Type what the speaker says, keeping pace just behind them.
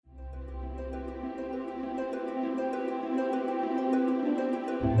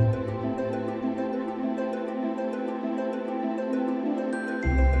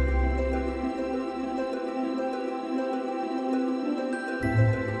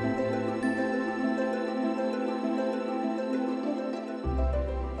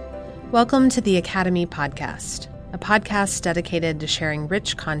Welcome to the Academy Podcast, a podcast dedicated to sharing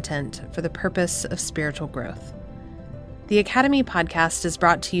rich content for the purpose of spiritual growth. The Academy Podcast is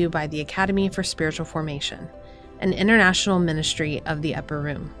brought to you by the Academy for Spiritual Formation, an international ministry of the Upper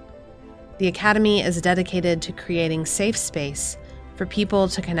Room. The Academy is dedicated to creating safe space for people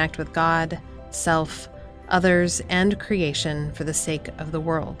to connect with God, self, others, and creation for the sake of the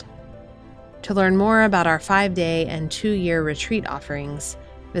world. To learn more about our 5-day and 2-year retreat offerings,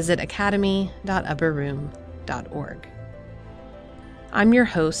 visit academy.upperroom.org. I'm your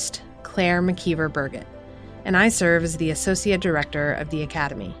host, Claire McKeever-Burgett, and I serve as the Associate Director of the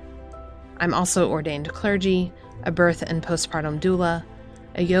Academy. I'm also ordained clergy, a birth and postpartum doula,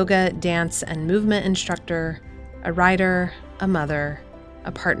 a yoga, dance, and movement instructor, a writer, a mother,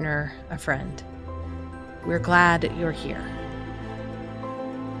 a partner, a friend. We're glad you're here.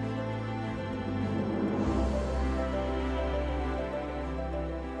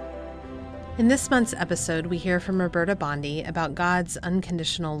 In this month's episode, we hear from Roberta Bondi about God's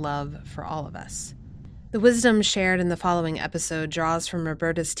unconditional love for all of us. The wisdom shared in the following episode draws from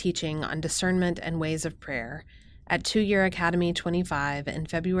Roberta's teaching on discernment and ways of prayer at 2-Year Academy 25 in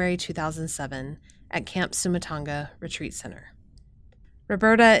February 2007 at Camp Sumatanga Retreat Center.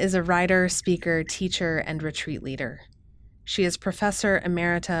 Roberta is a writer, speaker, teacher, and retreat leader. She is Professor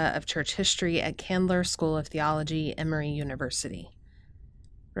Emerita of Church History at Candler School of Theology, Emory University.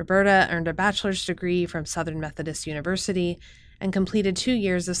 Roberta earned a bachelor's degree from Southern Methodist University and completed 2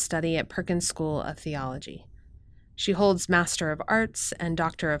 years of study at Perkins School of Theology. She holds Master of Arts and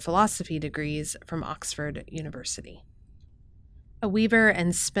Doctor of Philosophy degrees from Oxford University. A weaver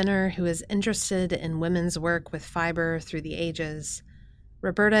and spinner who is interested in women's work with fiber through the ages,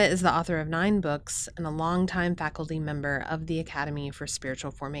 Roberta is the author of 9 books and a longtime faculty member of the Academy for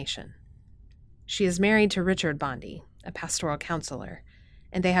Spiritual Formation. She is married to Richard Bondi, a pastoral counselor,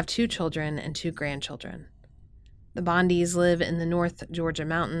 and they have 2 children and 2 grandchildren. The Bondis live in the North Georgia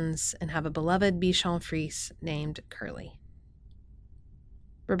mountains and have a beloved Bichon Frise named Curly.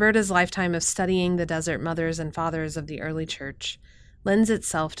 Roberta's lifetime of studying the desert mothers and fathers of the early church lends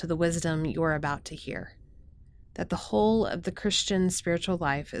itself to the wisdom you're about to hear, that the whole of the Christian spiritual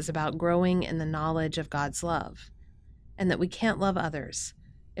life is about growing in the knowledge of God's love, and that we can't love others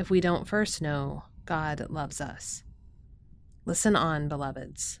if we don't first know God loves us. Listen on,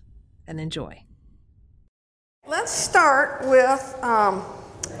 beloveds, and enjoy. Let's start with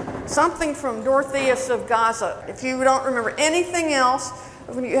something from Dorotheus of Gaza. If you don't remember anything else,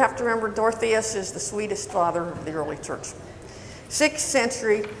 you have to remember Dorotheus is the sweetest father of the early church. 6th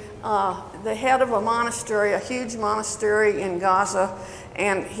century, the head of a monastery, a huge monastery in Gaza,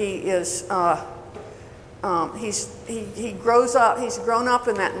 and he's grown up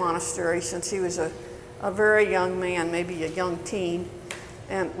in that monastery since he was a very young man, maybe a young teen,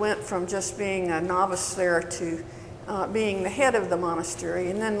 and went from just being a novice there to being the head of the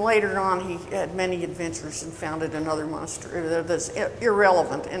monastery. And then later on, he had many adventures and founded another monastery that's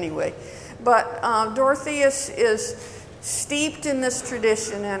irrelevant anyway. But Dorotheus is steeped in this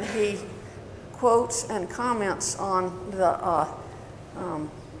tradition, and he quotes and comments on the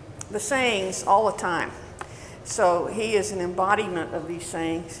sayings all the time. So he is an embodiment of these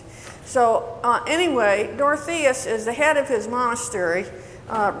sayings. So anyway, Dorotheus, as the head of his monastery,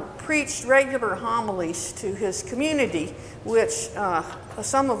 preached regular homilies to his community, which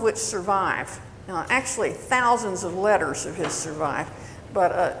some of which survive. Actually, thousands of letters of his survive,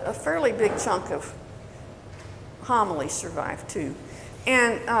 but a fairly big chunk of homilies survive too.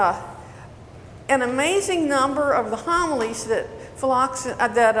 And an amazing number of the homilies that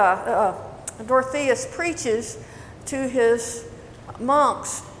Dorotheus preaches to his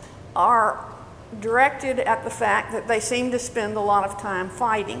monks are directed at the fact that they seem to spend a lot of time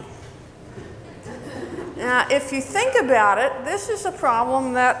fighting. Now, if you think about it, this is a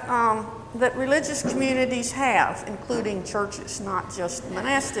problem that religious communities have, including churches, not just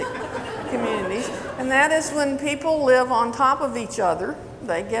monastic communities, and that is when people live on top of each other,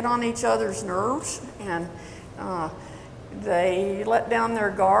 they get on each other's nerves, and they let down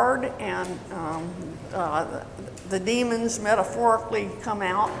their guard, and the demons metaphorically come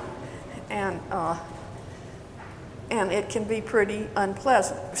out, and it can be pretty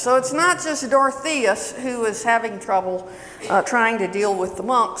unpleasant. So it's not just Dorotheus who is having trouble trying to deal with the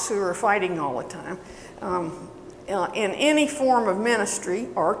monks who are fighting all the time. In any form of ministry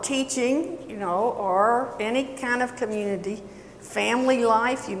or teaching, or any kind of community, family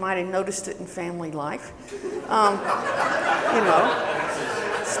life, you might have noticed it in family life,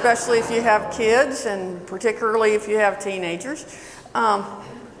 especially if you have kids and particularly if you have teenagers.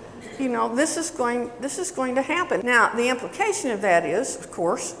 This is going to happen. Now, the implication of that is, of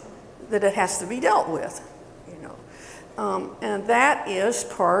course, that it has to be dealt with, and that is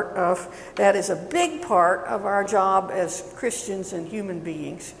a big part of our job as Christians and human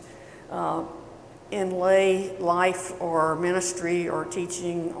beings in lay life or ministry or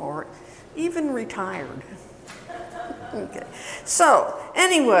teaching or even retired. Okay. So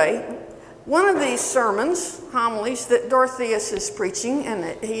anyway, one of these homilies that Dorotheus is preaching,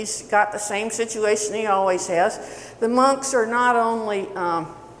 and he's got the same situation he always has. The monks are not only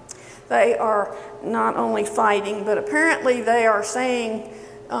fighting, but apparently they are saying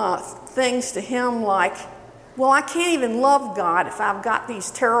things to him like, well, I can't even love God if I've got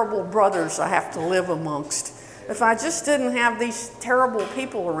these terrible brothers I have to live amongst. If I just didn't have these terrible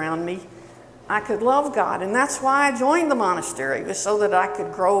people around me, I could love God. And that's why I joined the monastery, was so that I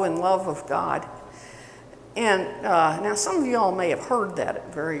could grow in love of God. And now some of you all may have heard that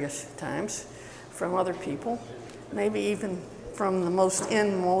at various times from other people, maybe even from the most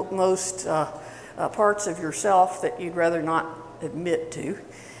inmost parts of yourself that you'd rather not admit to.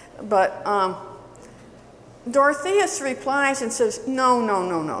 But Dorotheus replies and says,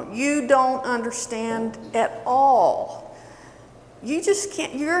 no, you don't understand at all. You just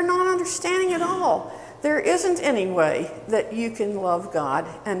can't, you're not understanding at all. There isn't any way that you can love God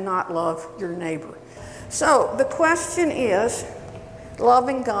and not love your neighbor. So the question is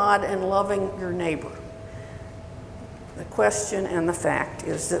loving God and loving your neighbor. The question and the fact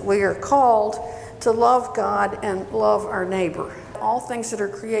is that we are called to love God and love our neighbor. All things that are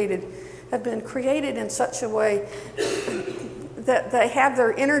created have been created in such a way that they have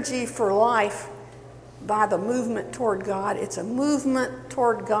their energy for life by the movement toward God. It's a movement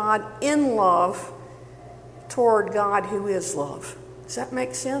toward God in love, toward God who is love. Does that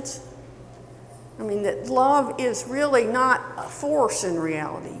make sense? I mean, that love is really not a force in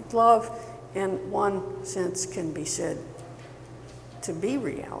reality. Love, in one sense, can be said to be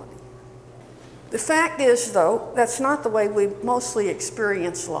reality. The fact is, though, that's not the way we mostly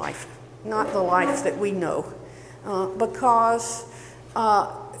experience life, not the life that we know, because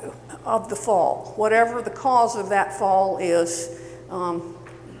of the fall. Whatever the cause of that fall is,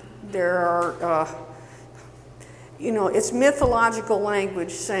 there are, it's mythological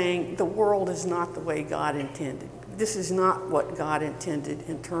language saying the world is not the way God intended. This is not what God intended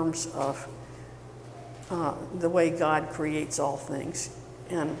in terms of the way God creates all things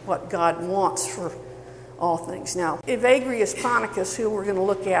and what God wants for all things. Now, Evagrius Ponticus, who we're going to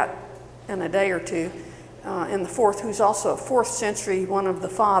look at in a day or two, in the fourth, who's also a 4th century, one of the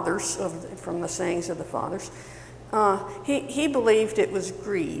fathers from the sayings of the fathers, he believed it was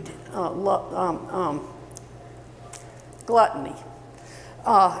greed, gluttony.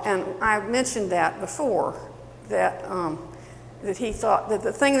 And I mentioned that before, that he thought that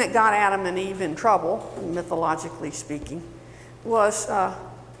the thing that got Adam and Eve in trouble, mythologically speaking, was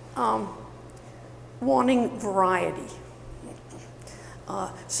wanting variety.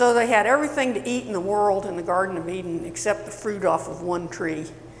 So they had everything to eat in the world in the Garden of Eden except the fruit off of one tree.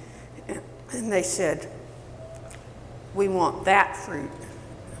 And they said, we want that fruit.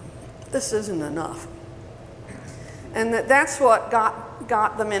 This isn't enough. And that's what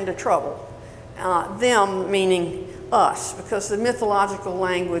got them into trouble. Them meaning us, because the mythological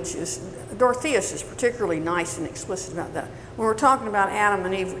language is, Dorotheus is particularly nice and explicit about that. When we're talking about Adam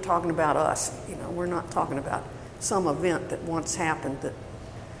and Eve, we're talking about us. We're not talking about some event that once happened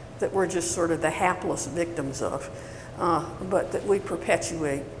that we're just sort of the hapless victims of, but that we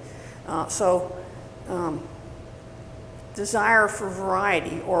perpetuate. Desire for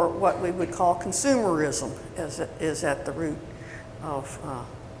variety, or what we would call consumerism, is at the root of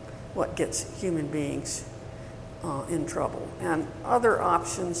what gets human beings in trouble. And other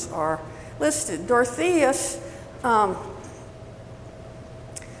options are listed. Dorotheus,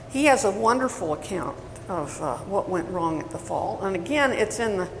 he has a wonderful account of what went wrong at the fall. And again, it's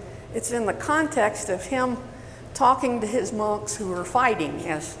in the context of him talking to his monks who were fighting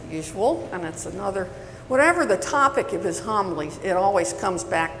as usual. And it's another, whatever the topic of his homilies, it always comes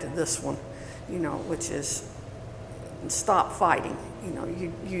back to this one, which is stop fighting.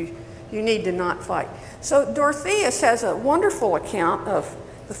 You need to not fight. So Dorotheus has a wonderful account of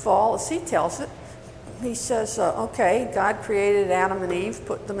the fall as he tells it. He says, okay, God created Adam and Eve,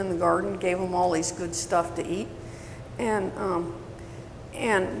 put them in the garden, gave them all these good stuff to eat, and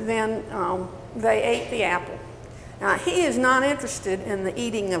then they ate the apple. Now, he is not interested in the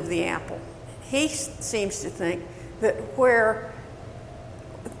eating of the apple. He seems to think that where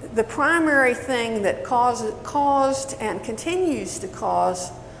the primary thing that caused and continues to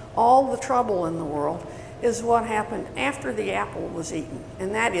cause all the trouble in the world is what happened after the apple was eaten,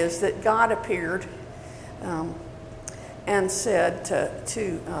 and that is that God appeared and said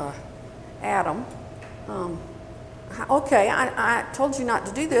to Adam, okay, I told you not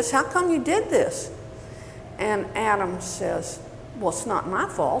to do this. How come you did this? And Adam says, well, it's not my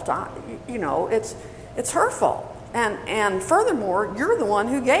fault. It's her fault. And furthermore, you're the one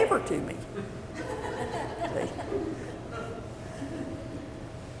who gave her to me.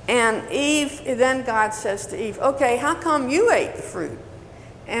 And then God says to Eve, okay, how come you ate the fruit?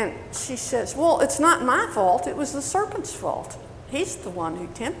 And she says, well, it's not my fault. It was the serpent's fault. He's the one who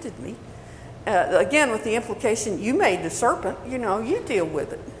tempted me. Again, with the implication, you made the serpent, you deal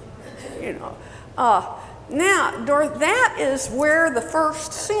with it. Now, that is where the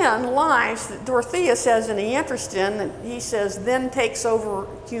first sin lies that Dorotheus has any interest in, and he says then takes over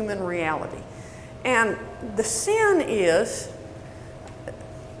human reality. And the sin is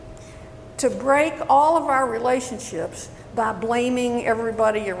to break all of our relationships by blaming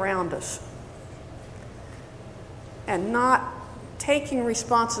everybody around us and not taking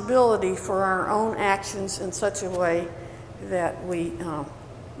responsibility for our own actions in such a way that we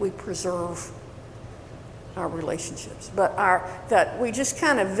preserve our relationships, but that we just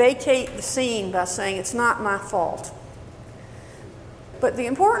kind of vacate the scene by saying it's not my fault. But the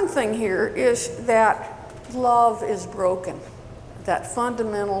important thing here is that love is broken. That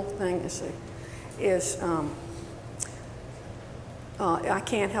fundamental thing is I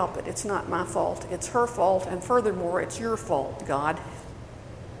can't help it. It's not my fault. It's her fault, and furthermore, it's your fault, God.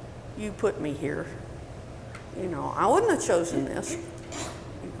 You put me here. I wouldn't have chosen this.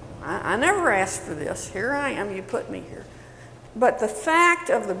 I never asked for this. Here I am. You put me here. But the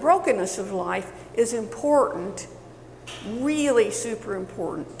fact of the brokenness of life is important, really super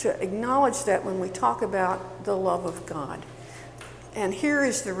important, to acknowledge that when we talk about the love of God. And here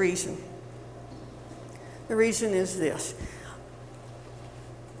is the reason. The reason is this.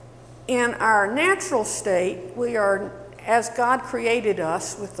 In our natural state, we are, as God created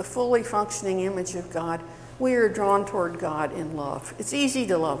us with the fully functioning image of God, we are drawn toward God in love. It's easy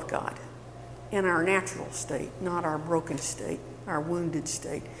to love God in our natural state, not our broken state, our wounded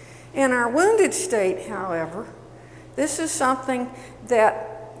state. In our wounded state, however, this is something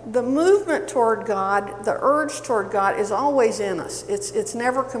that the movement toward God, the urge toward God, is always in us. It's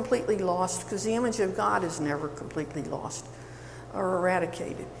never completely lost because the image of God is never completely lost or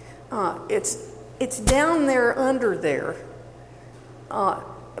eradicated. It's down there, under there,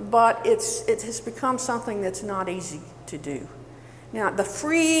 but it has become something that's not easy to do. Now, the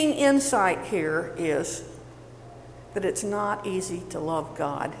freeing insight here is that it's not easy to love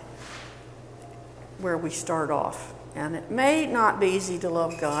God where we start off. And it may not be easy to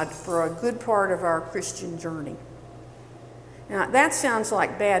love God for a good part of our Christian journey. Now, that sounds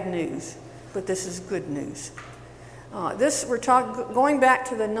like bad news, but this is good news. Going back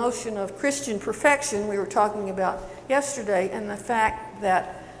to the notion of Christian perfection we were talking about yesterday, and the fact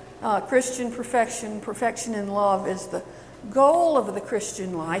that Christian perfection in love is the goal of the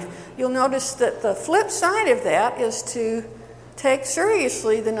Christian life. You'll notice that the flip side of that is to take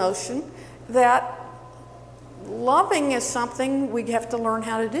seriously the notion that loving is something we have to learn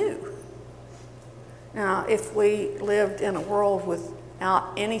how to do. Now, if we lived in a world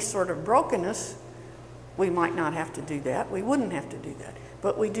without any sort of brokenness, we might not have to do that. We wouldn't have to do that.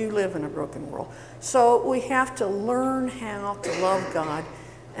 But we do live in a broken world. So we have to learn how to love God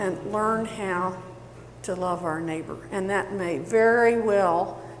and learn how to love our neighbor. And that may very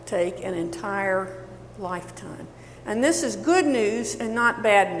well take an entire lifetime. And this is good news and not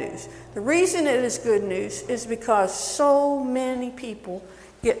bad news. The reason it is good news is because so many people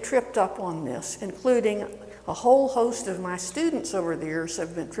get tripped up on this, including a whole host of my students over the years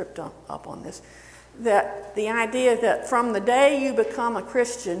have been tripped up on this. That the idea that from the day you become a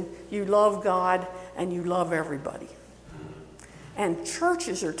Christian, you love God and you love everybody. And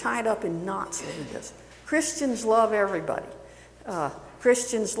churches are tied up in knots over this. Christians love everybody.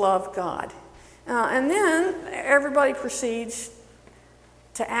 Christians love God. And then everybody proceeds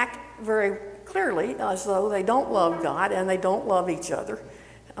to act very clearly as though they don't love God and they don't love each other.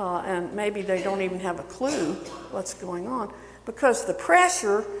 And maybe they don't even have a clue what's going on. Because the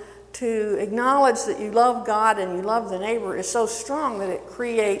pressure to acknowledge that you love God and you love the neighbor is so strong that it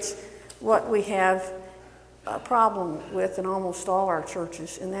creates what we have a problem with in almost all our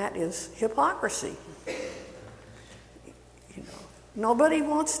churches, and that is hypocrisy. Nobody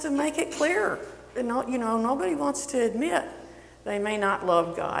wants to make it clear. Nobody wants to admit they may not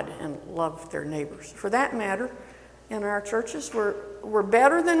love God and love their neighbors. For that matter, in our churches, we're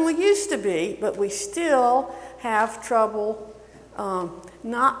better than we used to be, but we still have trouble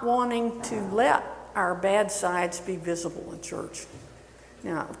not wanting to let our bad sides be visible in church.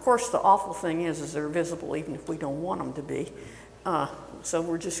 Now, of course, the awful thing is they're visible even if we don't want them to be. So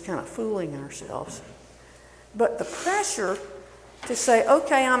we're just kind of fooling ourselves. But the pressure to say,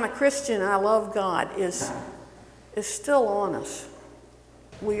 okay, I'm a Christian, I love God, is still on us.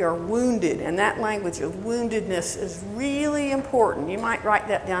 We are wounded, and that language of woundedness is really important. You might write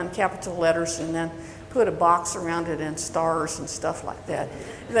that down in capital letters and then put a box around it and stars and stuff like that.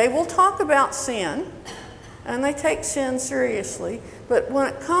 They will talk about sin, and they take sin seriously, but when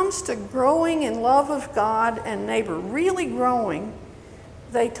it comes to growing in love of God and neighbor, really growing,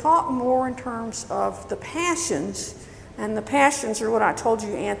 they talk more in terms of the passions, and the passions are what I told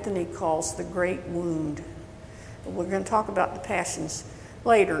you Anthony calls the great wound. We're going to talk about the passions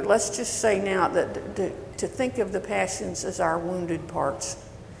later. Let's just say now that to think of the passions as our wounded parts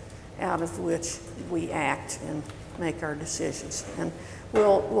out of which we act and make our decisions. And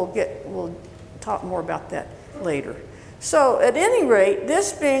we'll talk more about that later. So at any rate,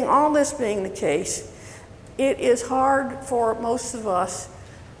 all this being the case, it is hard for most of us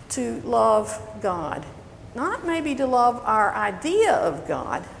to love God. Not maybe to love our idea of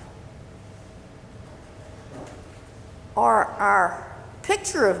God or our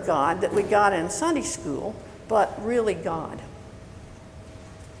picture of God that we got in Sunday school, but really God.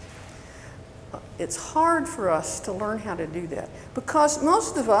 It's hard for us to learn how to do that because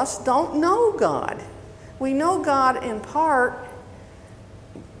most of us don't know God. We know God in part,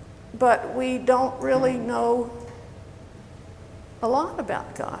 but we don't really know a lot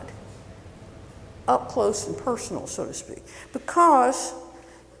about God, up close and personal, so to speak. Because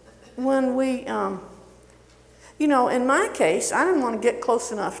when we, in my case, I didn't want to get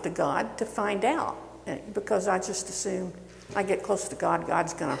close enough to God to find out, because I just assumed I get close to God,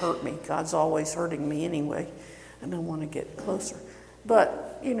 God's going to hurt me. God's always hurting me anyway. I don't want to get closer. But,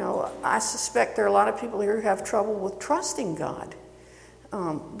 I suspect there are a lot of people here who have trouble with trusting God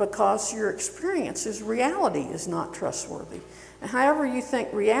because your experience is reality is not trustworthy. And however you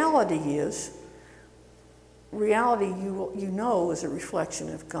think reality is, reality you know is a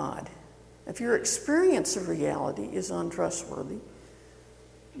reflection of God. If your experience of reality is untrustworthy,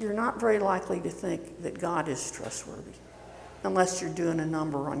 you're not very likely to think that God is trustworthy, unless you're doing a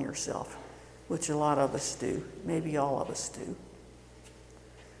number on yourself, which a lot of us do, maybe all of us do.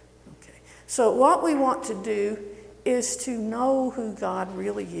 Okay. So what we want to do is to know who God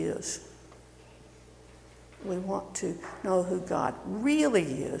really is. We want to know who God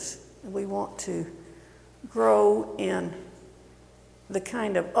really is. And we want to grow in the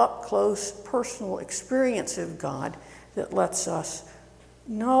kind of up-close personal experience of God that lets us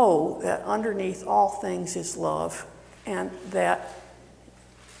know that underneath all things is love, and that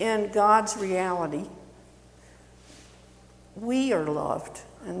in God's reality we are loved,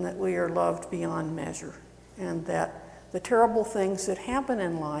 and that we are loved beyond measure, and that the terrible things that happen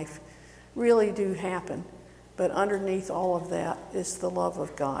in life really do happen, but underneath all of that is the love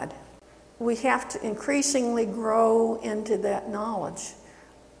of God. We have to increasingly grow into that knowledge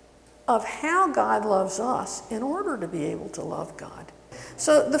of how God loves us in order to be able to love God.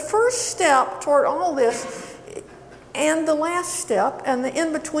 So the first step toward all this, and the last step, and the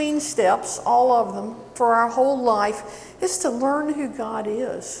in-between steps, all of them, for our whole life, is to learn who God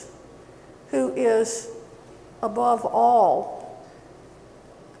is, who is above all,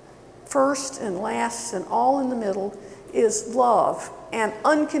 first and last and all in the middle, is love, and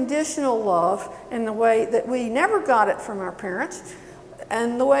unconditional love in the way that we never got it from our parents,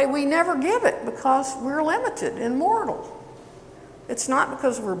 and the way we never give it because we're limited and mortal. It's not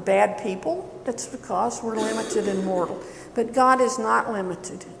because we're bad people, it's because we're limited and mortal. But God is not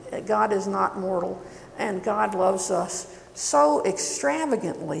limited, God is not mortal, and God loves us so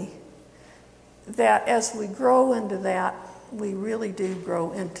extravagantly that as we grow into that, we really do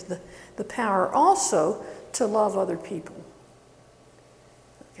grow into the power also to love other people.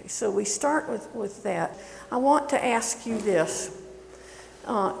 Okay, so we start with that. I want to ask you this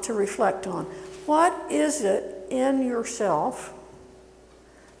to reflect on. What is it in yourself,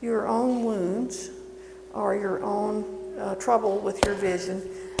 your own wounds, or your own trouble with your vision,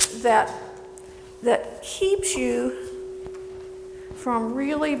 that keeps you from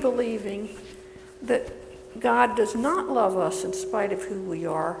really believing that God does not love us in spite of who we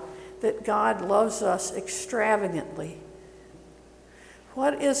are, that God loves us extravagantly?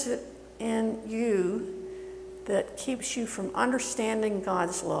 What is it in you that keeps you from understanding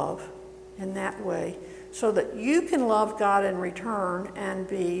God's love in that way so that you can love God in return and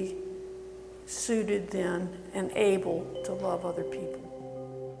be suited then and able to love other people?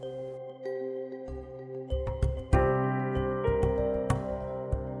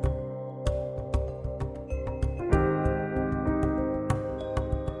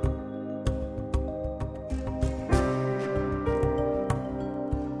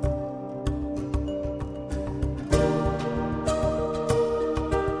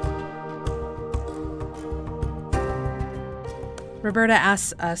 Roberta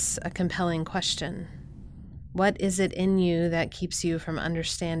asks us a compelling question. What is it in you that keeps you from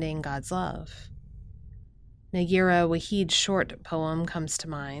understanding God's love? Nayyirah Waheed's short poem comes to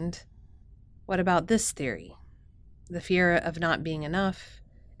mind. What about this theory? The fear of not being enough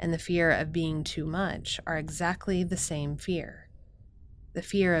and the fear of being too much are exactly the same fear. The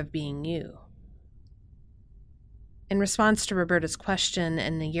fear of being you. In response to Roberta's question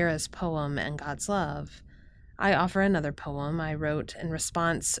and Nayyirah's poem and God's love, I offer another poem I wrote in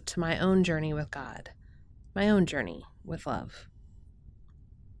response to my own journey with God, my own journey with love.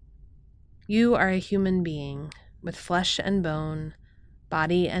 You are a human being with flesh and bone,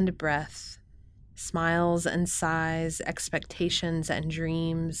 body and breath, smiles and sighs, expectations and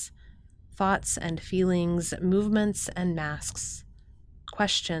dreams, thoughts and feelings, movements and masks,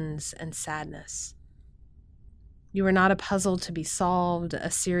 questions and sadness. You are not a puzzle to be solved, a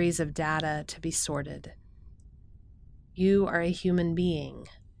series of data to be sorted. You are a human being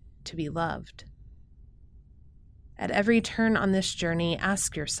to be loved. At every turn on this journey,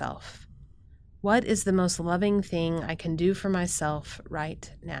 ask yourself, what is the most loving thing I can do for myself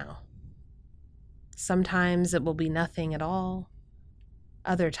right now? Sometimes it will be nothing at all.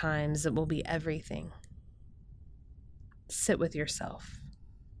 Other times it will be everything. Sit with yourself.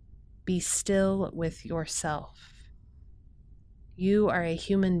 Be still with yourself. You are a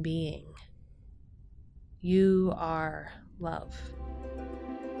human being. You are love.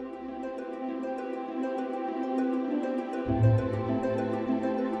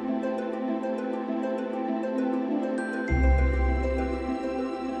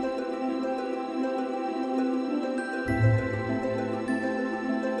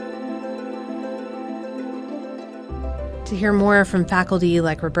 To hear more from faculty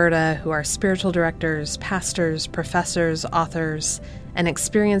like Roberta, who are spiritual directors, pastors, professors, authors, and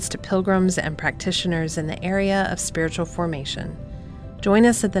experienced pilgrims and practitioners in the area of spiritual formation, join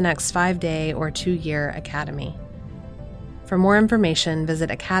us at the next 5-day or 2-year academy. For more information,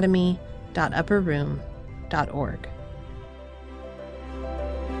 visit academy.upperroom.org.